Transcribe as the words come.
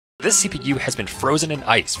This CPU has been frozen in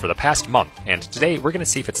ice for the past month, and today we're going to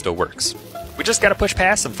see if it still works. We just gotta push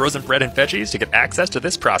past some frozen bread and veggies to get access to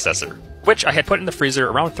this processor, which I had put in the freezer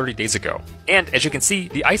around 30 days ago. And as you can see,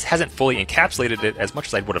 the ice hasn't fully encapsulated it as much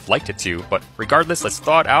as I would have liked it to, but regardless, let's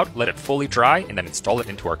thaw it out, let it fully dry, and then install it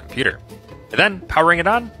into our computer. And then, powering it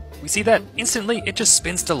on, we see that instantly it just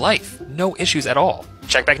spins to life. No issues at all.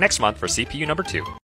 Check back next month for CPU number 2.